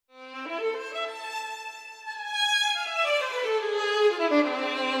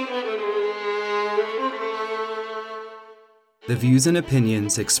The views and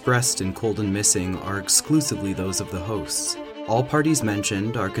opinions expressed in Cold and Missing are exclusively those of the hosts. All parties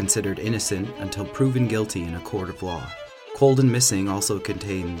mentioned are considered innocent until proven guilty in a court of law. Cold and Missing also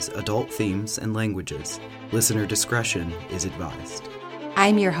contains adult themes and languages. Listener discretion is advised.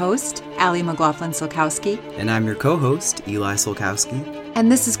 I'm your host, Allie McLaughlin-Solkowski. And I'm your co-host, Eli Solkowski.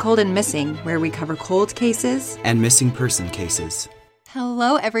 And this is Cold and Missing, where we cover cold cases and missing person cases.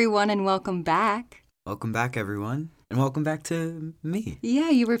 Hello, everyone, and welcome back. Welcome back, everyone. And welcome back to me. Yeah,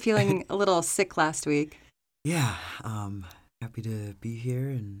 you were feeling a little sick last week. Yeah, happy to be here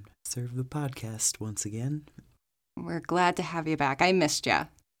and serve the podcast once again. We're glad to have you back. I missed you.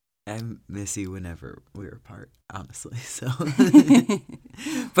 I miss you whenever we're apart, honestly. So,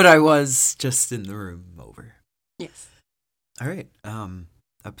 but I was just in the room over. Yes. All right.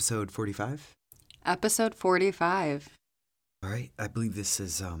 Episode 45. Episode 45. All right. I believe this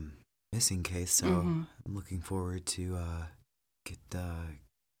is missing case, so I'm looking forward to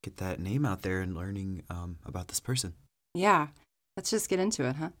get that name out there and learning about this person. Yeah. Let's just get into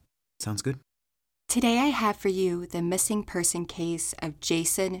it, huh? Sounds good. Today I have for you the missing person case of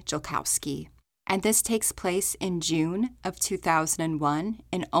Jason Jolkowski, and this takes place in June of 2001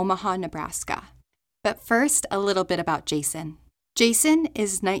 in Omaha, Nebraska. But first, a little bit about Jason. Jason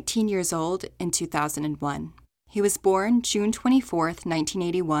is 19 years old in 2001. He was born June 24th,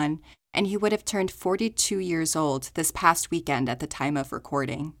 1981, and he would have turned 42 years old this past weekend at the time of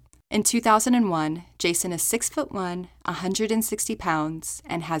recording. In 2001, Jason is 6'1", 160 pounds,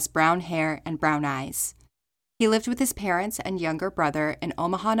 and has brown hair and brown eyes. He lived with his parents and younger brother in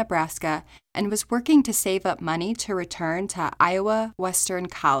Omaha, Nebraska, and was working to save up money to return to Iowa Western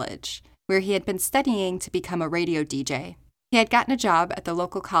College, where he had been studying to become a radio DJ. He had gotten a job at the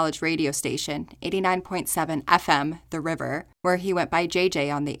local college radio station, 89.7 FM, The River, where he went by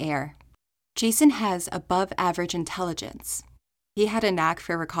JJ on the air. Jason has above-average intelligence. He had a knack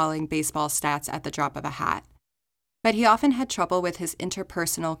for recalling baseball stats at the drop of a hat. But he often had trouble with his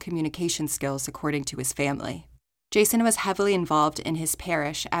interpersonal communication skills, according to his family. Jason was heavily involved in his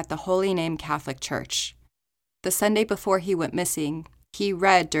parish at the Holy Name Catholic Church. The Sunday before he went missing, he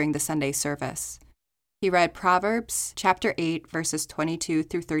read during the Sunday service. He read Proverbs chapter 8, verses 22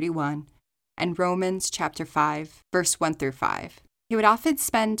 through 31, and Romans chapter 5, verse 1 through 5. He would often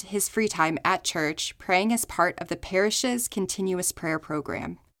spend his free time at church praying as part of the parish's continuous prayer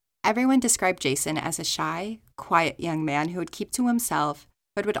program. Everyone described Jason as a shy, quiet young man who would keep to himself,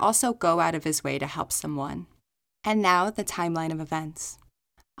 but would also go out of his way to help someone. And now, the timeline of events.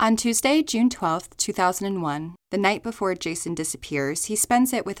 On Tuesday, June 12th, 2001, the night before Jason disappears, he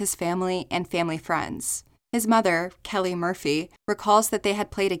spends it with his family and family friends. His mother, Kelly Murphy, recalls that they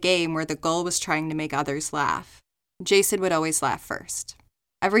had played a game where the goal was trying to make others laugh. Jason would always laugh first.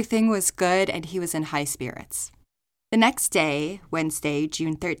 Everything was good and he was in high spirits. The next day, Wednesday,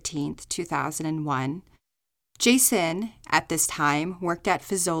 June 13th, 2001, Jason, at this time, worked at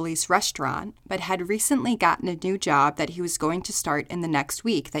Fazoli's restaurant, but had recently gotten a new job that he was going to start in the next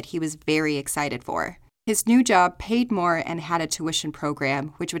week that he was very excited for. His new job paid more and had a tuition program,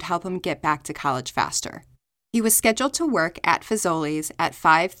 which would help him get back to college faster. He was scheduled to work at Fazoli's at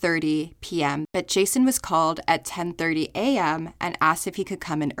 5:30 p.m., but Jason was called at 10:30 a.m. and asked if he could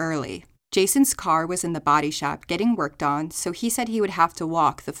come in early. Jason's car was in the body shop getting worked on, so he said he would have to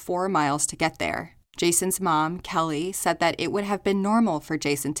walk the 4 miles to get there. Jason's mom, Kelly, said that it would have been normal for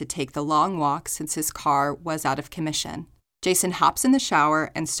Jason to take the long walk since his car was out of commission. Jason hops in the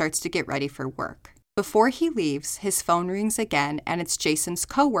shower and starts to get ready for work. Before he leaves, his phone rings again, and it's Jason's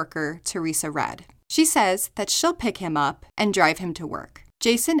coworker, Teresa Red. She says that she'll pick him up and drive him to work.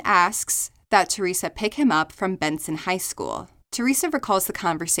 Jason asks that Teresa pick him up from Benson High School. Teresa recalls the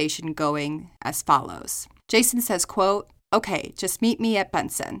conversation going as follows. Jason says, quote, "Okay, just meet me at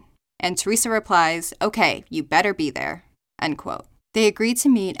Benson." And Teresa replies, "Okay, you better be there," end quote. They agreed to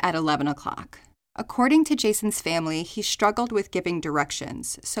meet at 11 o'clock. According to Jason's family, he struggled with giving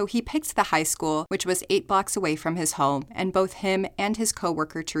directions, so he picked the high school, which was 8 blocks away from his home, and both him and his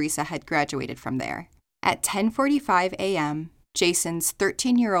coworker Teresa had graduated from there. At 10:45 a.m., Jason's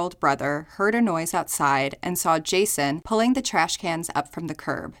 13-year-old brother heard a noise outside and saw Jason pulling the trash cans up from the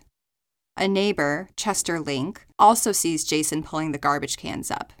curb. A neighbor, Chester Link, also sees Jason pulling the garbage cans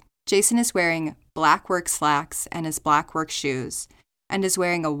up. Jason is wearing black work slacks and his black work shoes, and is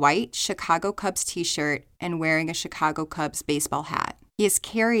wearing a white Chicago Cubs t-shirt and wearing a Chicago Cubs baseball hat. He is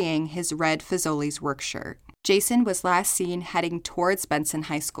carrying his red Fazoli's work shirt. Jason was last seen heading towards Benson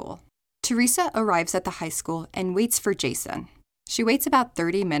High School. Teresa arrives at the high school and waits for Jason. She waits about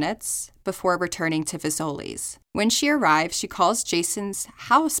 30 minutes before returning to Fazoli's. When she arrives, she calls Jason's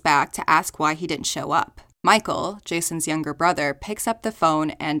house back to ask why he didn't show up. Michael, Jason's younger brother, picks up the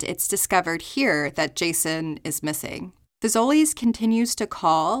phone and it's discovered here that Jason is missing. Fazoli's continues to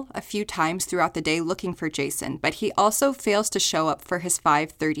call a few times throughout the day looking for Jason, but he also fails to show up for his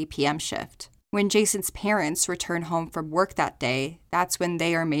 5:30 p.m. shift. When Jason's parents return home from work that day, that's when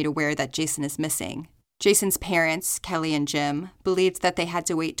they are made aware that Jason is missing. Jason's parents, Kelly and Jim, believed that they had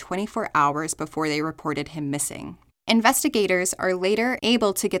to wait 24 hours before they reported him missing. Investigators are later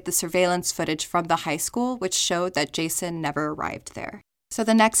able to get the surveillance footage from the high school, which showed that Jason never arrived there. So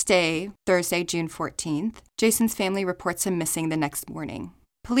the next day, Thursday, June 14th, Jason's family reports him missing the next morning.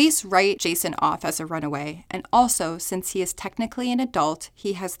 Police write Jason off as a runaway, and also, since he is technically an adult,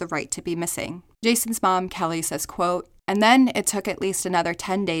 he has the right to be missing. Jason's mom, Kelly, says, quote, "And then it took at least another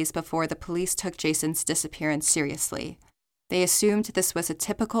 10 days before the police took Jason's disappearance seriously. They assumed this was a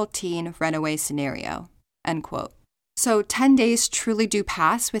typical teen runaway scenario," end quote. So 10 days truly do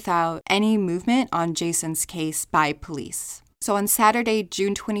pass without any movement on Jason's case by police. So on Saturday,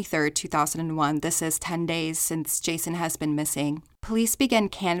 June 23rd, 2001, this is 10 days since Jason has been missing, police began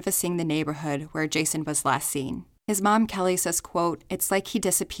canvassing the neighborhood where Jason was last seen. His mom, Kelly, says, quote, "It's like he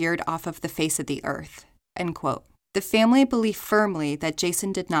disappeared off of the face of the earth," end quote. The family believe firmly that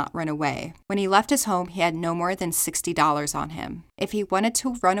Jason did not run away. When he left his home, he had no more than $60 on him. If he wanted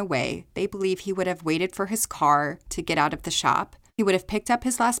to run away, they believe he would have waited for his car to get out of the shop, he would have picked up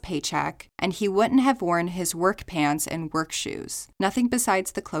his last paycheck, and he wouldn't have worn his work pants and work shoes. Nothing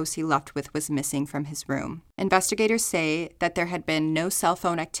besides the clothes he left with was missing from his room. Investigators say that there had been no cell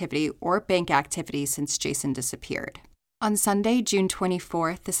phone activity or bank activity since Jason disappeared. On Sunday, June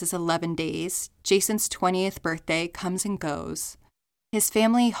 24th, this is 11 days, Jason's 20th birthday comes and goes. His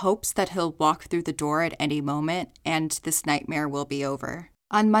family hopes that he'll walk through the door at any moment and this nightmare will be over.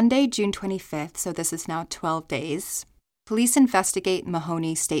 On Monday, June 25th, so this is now 12 days, police investigate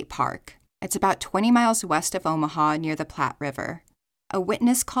Mahoney State Park. It's about 20 miles west of Omaha near the Platte River. A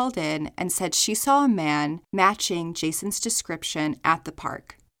witness called in and said she saw a man matching Jason's description at the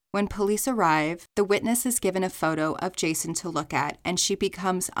park. When police arrive, the witness is given a photo of Jason to look at, and she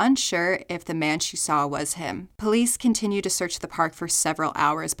becomes unsure if the man she saw was him. Police continue to search the park for several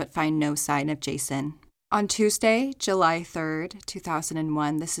hours but find no sign of Jason. On Tuesday, July 3rd,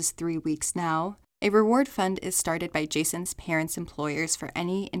 2001, this is 3 weeks now, a reward fund is started by Jason's parents' employers for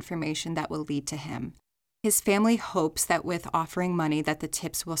any information that will lead to him. His family hopes that with offering money that the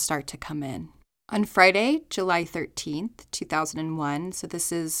tips will start to come in. On Friday, July 13th, 2001, so this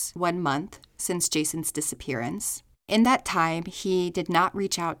is 1 month since Jason's disappearance. In that time, he did not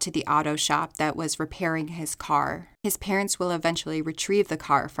reach out to the auto shop that was repairing his car. His parents will eventually retrieve the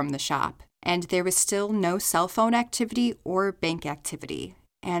car from the shop, and there was still no cell phone activity or bank activity.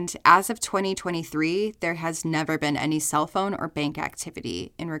 And as of 2023, there has never been any cell phone or bank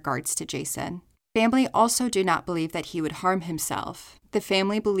activity in regards to Jason. Family also do not believe that he would harm himself. The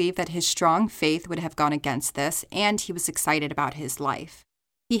family believed that his strong faith would have gone against this, and he was excited about his life.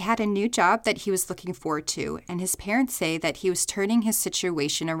 He had a new job that he was looking forward to, and his parents say that he was turning his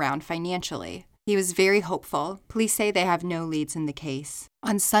situation around financially. He was very hopeful. Police say they have no leads in the case.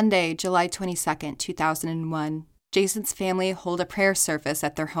 On Sunday, July 22nd, 2001, Jason's family hold a prayer service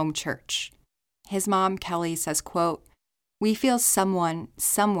at their home church. His mom, Kelly, says, quote, "We feel someone,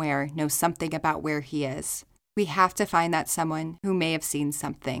 somewhere, knows something about where he is. We have to find that someone who may have seen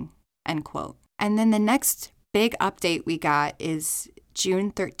something," end quote. And then the next big update we got is June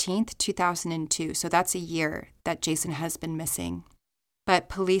 13th, 2002. So that's a year that Jason has been missing. But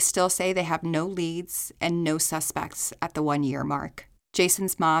police still say they have no leads and no suspects at the 1-year mark.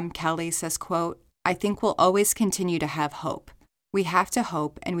 Jason's mom, Kelly, says, quote, "I think we'll always continue to have hope. We have to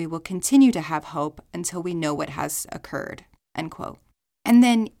hope, and we will continue to have hope until we know what has occurred," end quote. And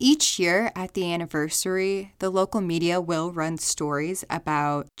then each year at the anniversary, the local media will run stories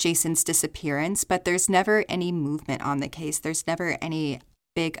about Jason's disappearance, but there's never any movement on the case. There's never any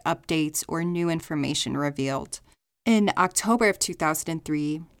big updates or new information revealed. In October of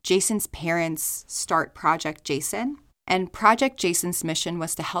 2003, Jason's parents start Project Jason, and Project Jason's mission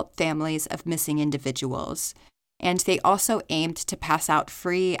was to help families of missing individuals. And they also aimed to pass out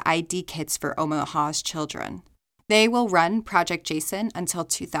free ID kits for Omaha's children. They will run Project Jason until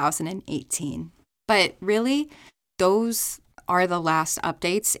 2018. But really, those are the last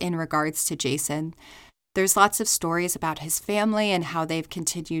updates in regards to Jason. There's lots of stories about his family and how they've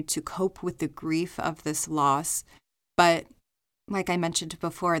continued to cope with the grief of this loss. But like I mentioned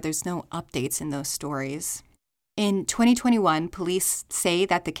before, there's no updates in those stories. In 2021, police say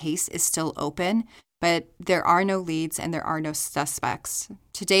that the case is still open, but there are no leads and there are no suspects.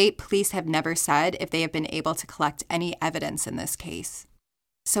 To date, police have never said if they have been able to collect any evidence in this case.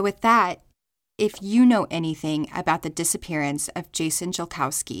 So with that, If you know anything about the disappearance of Jason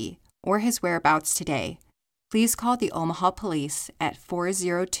Jolkowski or his whereabouts today, please call the Omaha Police at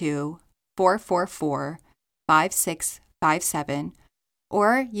 402-444-5657,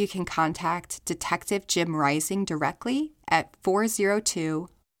 or you can contact Detective Jim Rising directly at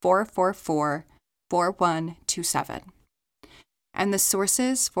 402-444-4127. And the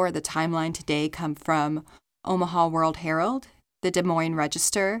sources for the timeline today come from Omaha World Herald, the Des Moines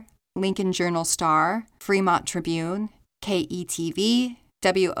Register, Lincoln Journal-Star, Fremont Tribune, KETV,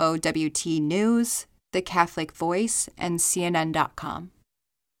 WOWT News, The Catholic Voice, and CNN.com.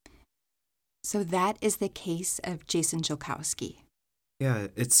 So that is the case of Jason Jolkowski. Yeah,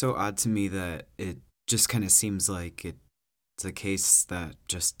 it's so odd to me that it just kind of seems like it's a case that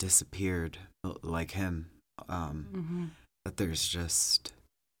just disappeared, like him. That there's just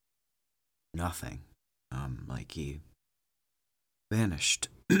nothing. Like he vanished.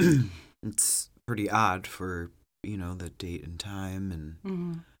 It's pretty odd for, the date and time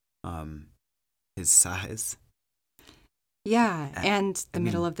and his size. Yeah, and the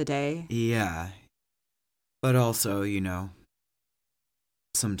middle of the day. Yeah. But also,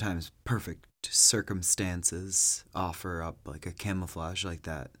 sometimes perfect circumstances offer up like a camouflage like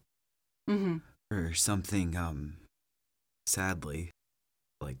that. Or something, sadly,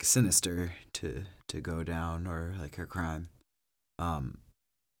 like sinister to go down, or like a crime.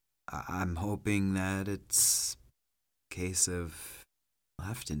 I'm hoping that it's a case of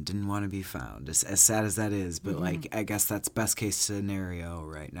left and didn't want to be found. As sad as that is, but like I guess that's best case scenario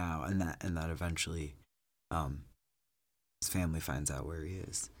right now, and that eventually, his family finds out where he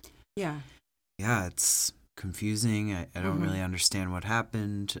is. Yeah, it's confusing. I don't really understand what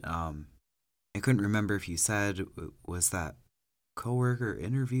happened. I couldn't remember if you said, was that coworker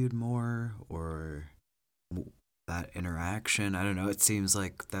interviewed more, or that interaction? I don't know. It seems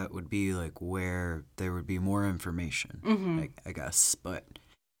like that would be like where there would be more information, I guess.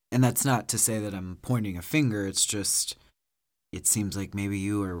 And that's not to say that I'm pointing a finger. It's just, it seems like maybe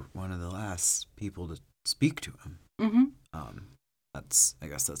you are one of the last people to speak to him. I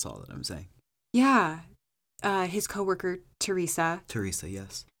guess that's all that I'm saying. Yeah. His coworker, Teresa. Teresa,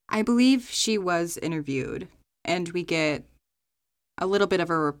 yes. I believe she was interviewed, and we get a little bit of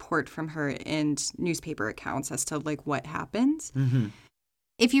a report from her and newspaper accounts as to like what happened.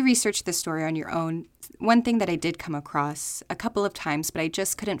 If you research this story on your own, one thing that I did come across a couple of times, but I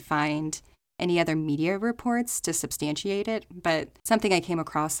just couldn't find any other media reports to substantiate it, but something I came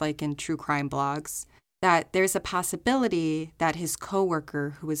across like in true crime blogs, that there's a possibility that his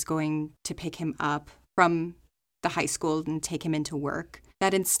coworker who was going to pick him up from the high school and take him into work,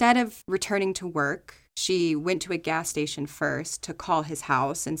 that instead of returning to work, she went to a gas station first to call his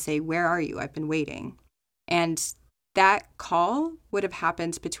house and say, "Where are you? I've been waiting." And that call would have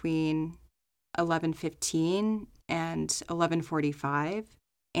happened between 11:15 and 11:45,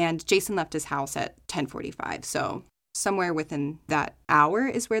 and Jason left his house at 10:45. So somewhere within that hour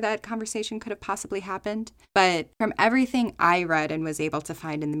is where that conversation could have possibly happened. But from everything I read and was able to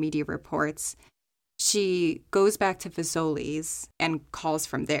find in the media reports, she goes back to Fazoli's and calls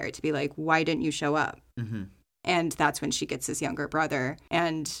from there to be like, "Why didn't you show up?" And that's when she gets his younger brother,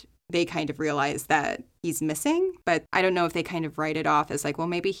 and they kind of realize that he's missing. But I don't know if they kind of write it off as like, well,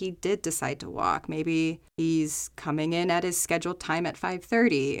 maybe he did decide to walk. Maybe he's coming in at his scheduled time at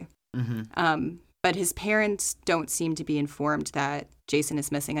 5:30. But his parents don't seem to be informed that Jason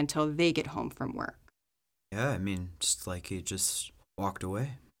is missing until they get home from work. Yeah, I mean, just like he just walked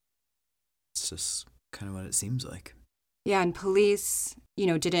away. It's just kind of what it seems like. Yeah, and police,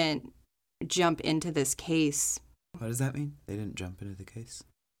 didn't jump into this case. What does that mean? They didn't jump into the case?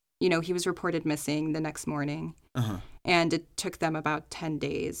 He was reported missing the next morning. And it took them about 10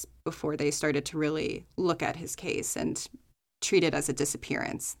 days before they started to really look at his case and treat it as a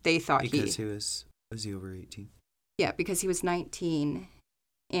disappearance. They thought because he was he over 18? Yeah, because he was 19,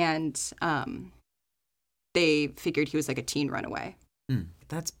 and they figured he was like a teen runaway.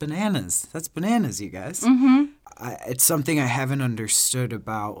 That's bananas. That's bananas, you guys. It's something I haven't understood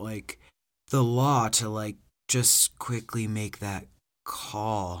about, like, the law to, like, just quickly make that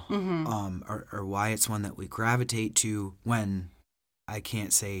call, or why it's one that we gravitate to when I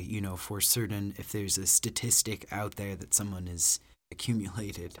can't say, for certain if there's a statistic out there that someone is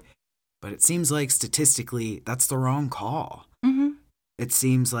accumulated. But it seems like statistically that's the wrong call. It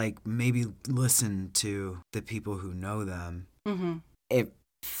seems like maybe listen to the people who know them. It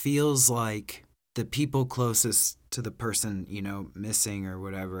feels like the people closest to the person, missing or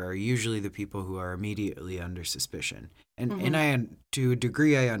whatever, are usually the people who are immediately under suspicion. And to a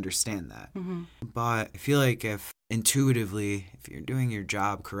degree, I understand that. But I feel like if intuitively, if you're doing your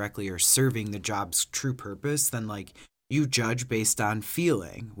job correctly or serving the job's true purpose, then like you judge based on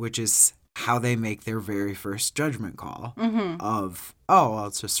feeling, which is how they make their very first judgment call of, oh, well,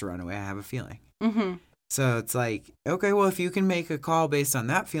 it's just a runaway. I have a feeling. So it's like, okay, well, if you can make a call based on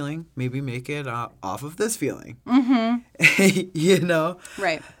that feeling, maybe make it off of this feeling. You know?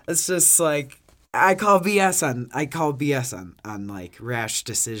 Right. It's just like, I call BS on like rash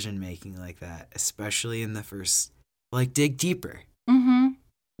decision making like that, especially in the first, like, dig deeper.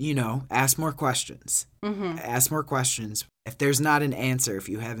 You know, ask more questions. Ask more questions. If there's not an answer, if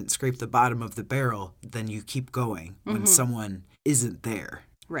you haven't scraped the bottom of the barrel, then you keep going when someone isn't there.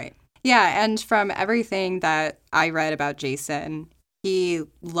 Right. Yeah, and from everything that I read about Jason, he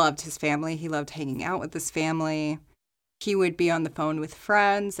loved his family. He loved hanging out with his family. He would be on the phone with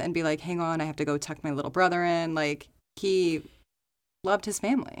friends and be like, hang on, I have to go tuck my little brother in. Like, he loved his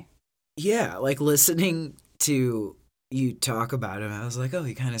family. Yeah, like listening to you talk about him, I was like, oh,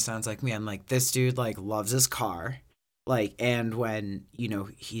 he kind of sounds like me. I'm like, this dude, like, loves his car. Like, and when, you know,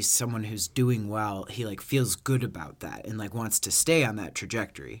 he's someone who's doing well, he, like, feels good about that and, like, wants to stay on that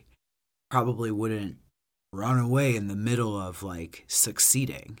trajectory. Probably wouldn't run away in the middle of, like,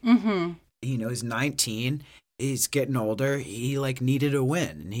 succeeding. You know, he's 19. He's getting older. He, like, needed a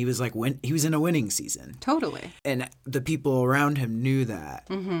win. And he was, like, he was in a winning season. Totally. And the people around him knew that.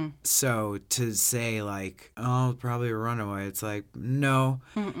 So to say, like, oh, probably a runaway, it's like, no.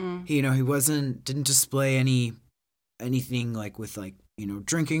 You know, he didn't display anything, like, with, like, you know,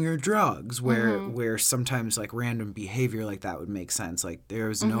 drinking or drugs, where sometimes, like, random behavior like that would make sense. Like, there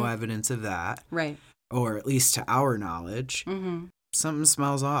was no evidence of that. Right. Or at least to our knowledge. Something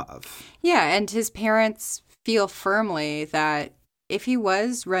smells off. Yeah, and his parents feel firmly that if he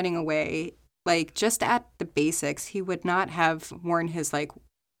was running away, like, just at the basics, he would not have worn his, like,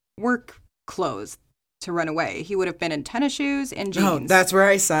 work clothes to run away. He would have been in tennis shoes and jeans. No, that's where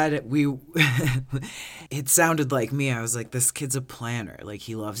I said it. It sounded like me. I was like, this kid's a planner. Like,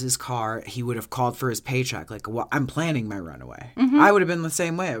 he loves his car. He would have called for his paycheck. Like, well, I'm planning my runaway. I would have been the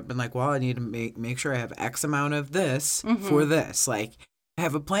same way. I would have been like, well, I need to make sure I have X amount of this for this. Like, I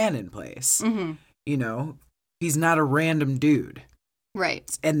have a plan in place. You know, he's not a random dude.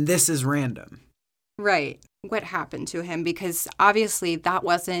 Right. And this is random. Right. What happened to him? Because obviously that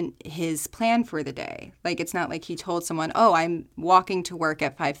wasn't his plan for the day. Like, it's not like he told someone, oh, I'm walking to work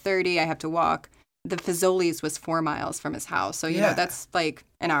at 5:30. I have to walk. The Fazoli's was 4 miles from his house. So, you know, that's like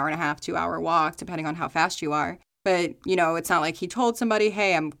an hour and a half, 2 hour walk, depending on how fast you are. But, you know, it's not like he told somebody,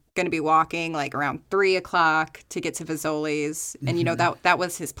 hey, I'm going to be walking like around 3 o'clock to get to Fazoli's. And, you know, that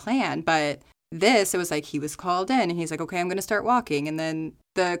was his plan. But it was like he was called in and he's like, okay, I'm going to start walking. And then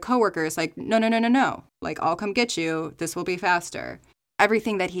the coworker is like, no. Like, I'll come get you. This will be faster.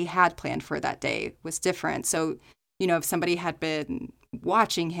 Everything that he had planned for that day was different. So, you know, if somebody had been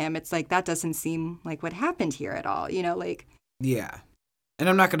watching him, it's like, that doesn't seem like what happened here at all, you know, like. Yeah. And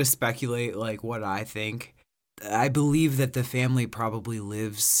I'm not going to speculate, like, what I think. I believe that the family probably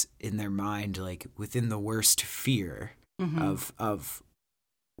lives in their mind, like, within the worst fear of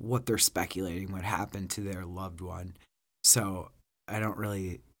what they're speculating would happen to their loved one. So that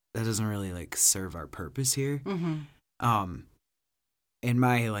doesn't really, like, serve our purpose here. In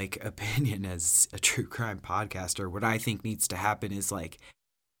my, like, opinion as a true crime podcaster, what I think needs to happen is, like,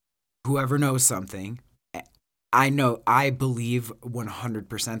 whoever knows something, I believe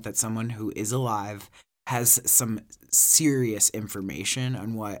 100% that someone who is alive has some serious information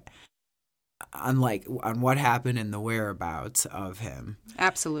on what happened and the whereabouts of him.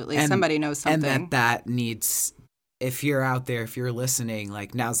 Absolutely. Somebody knows something. And that needs, if you're out there, if you're listening,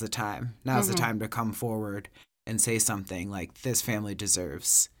 like, now's the time. Now's the time to come forward and say something like, this family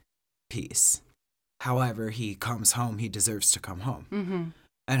deserves peace. However he comes home, he deserves to come home.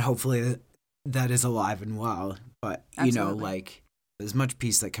 And hopefully that is alive and well. But, you know, like, as much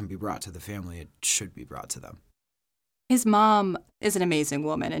peace that can be brought to the family, it should be brought to them. His mom is an amazing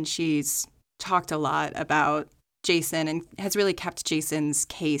woman, and she's talked a lot about Jason and has really kept Jason's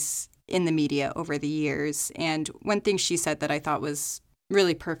case in the media over the years. And one thing she said that I thought was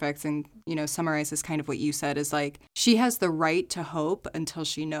really perfect and, you know, summarizes kind of what you said is, like, she has the right to hope until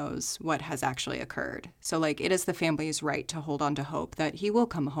she knows what has actually occurred. So, like, it is the family's right to hold on to hope that he will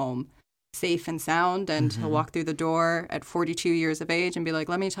come home safe and sound and he'll walk through the door at 42 years of age and be like,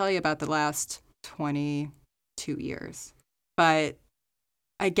 let me tell you about the last 22 years. But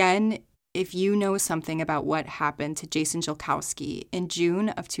again, if you know something about what happened to Jason Jolkowski in June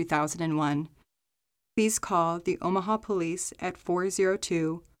of 2001, please call the Omaha Police at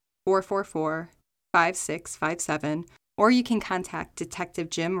 402-444-5657, or you can contact Detective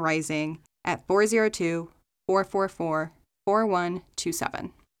Jim Rising at 402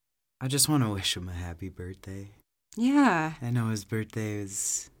 444-4127. I just want to wish him a happy birthday. Yeah. I know his birthday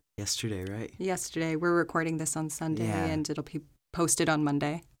was yesterday, right? Yesterday. We're recording this on Sunday, and it'll be posted on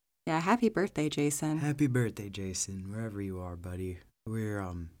Monday. Yeah, happy birthday, Jason. Happy birthday, Jason, wherever you are, buddy. We're,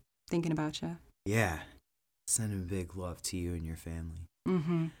 thinking about you. Yeah. Sending big love to you and your family.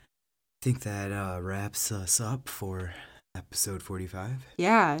 Mm-hmm. I think that wraps us up for episode 45.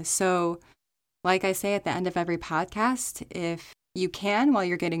 Yeah, so like I say at the end of every podcast, if you can, while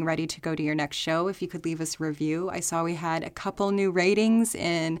you're getting ready to go to your next show, if you could leave us a review. I saw we had a couple new ratings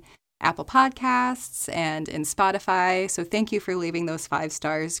in Apple Podcasts and in Spotify, so thank you for leaving those 5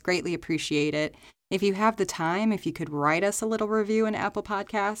 stars. Greatly appreciate it. If you have the time, if you could write us a little review in Apple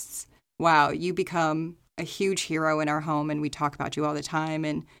Podcasts, wow, you become a huge hero in our home, and we talk about you all the time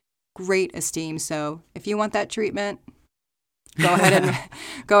in great esteem. So if you want that treatment, go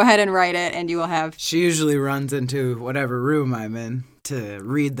ahead and write it, and you will have... She usually runs into whatever room I'm in to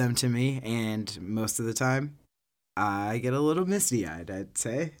read them to me, and most of the time, I get a little misty-eyed, I'd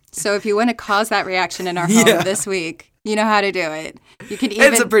say. So if you want to cause that reaction in our home this week, you know how to do it. You can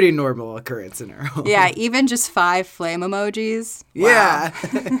even... It's a pretty normal occurrence in our home. Yeah, even just 5 flame emojis. Wow.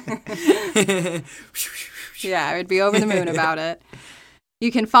 Yeah. Yeah, I would be over the moon about it.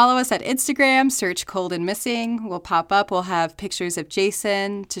 You can follow us at Instagram, search Cold and Missing. We'll pop up. We'll have pictures of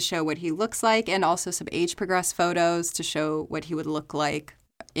Jason to show what he looks like, and also some age-progressed photos to show what he would look like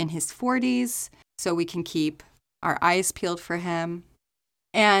in his 40s, so we can keep our eyes peeled for him.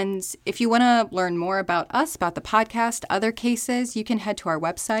 And if you want to learn more about us, about the podcast, other cases, you can head to our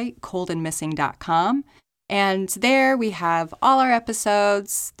website, coldandmissing.com. And there we have all our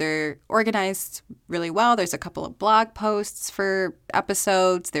episodes. They're organized really well. There's a couple of blog posts for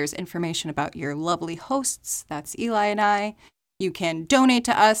episodes. There's information about your lovely hosts. That's Eli and I. You can donate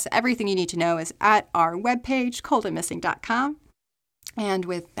to us. Everything you need to know is at our webpage, coldandmissing.com. And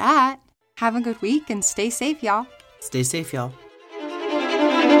with that, have a good week and stay safe, y'all. Stay safe, y'all.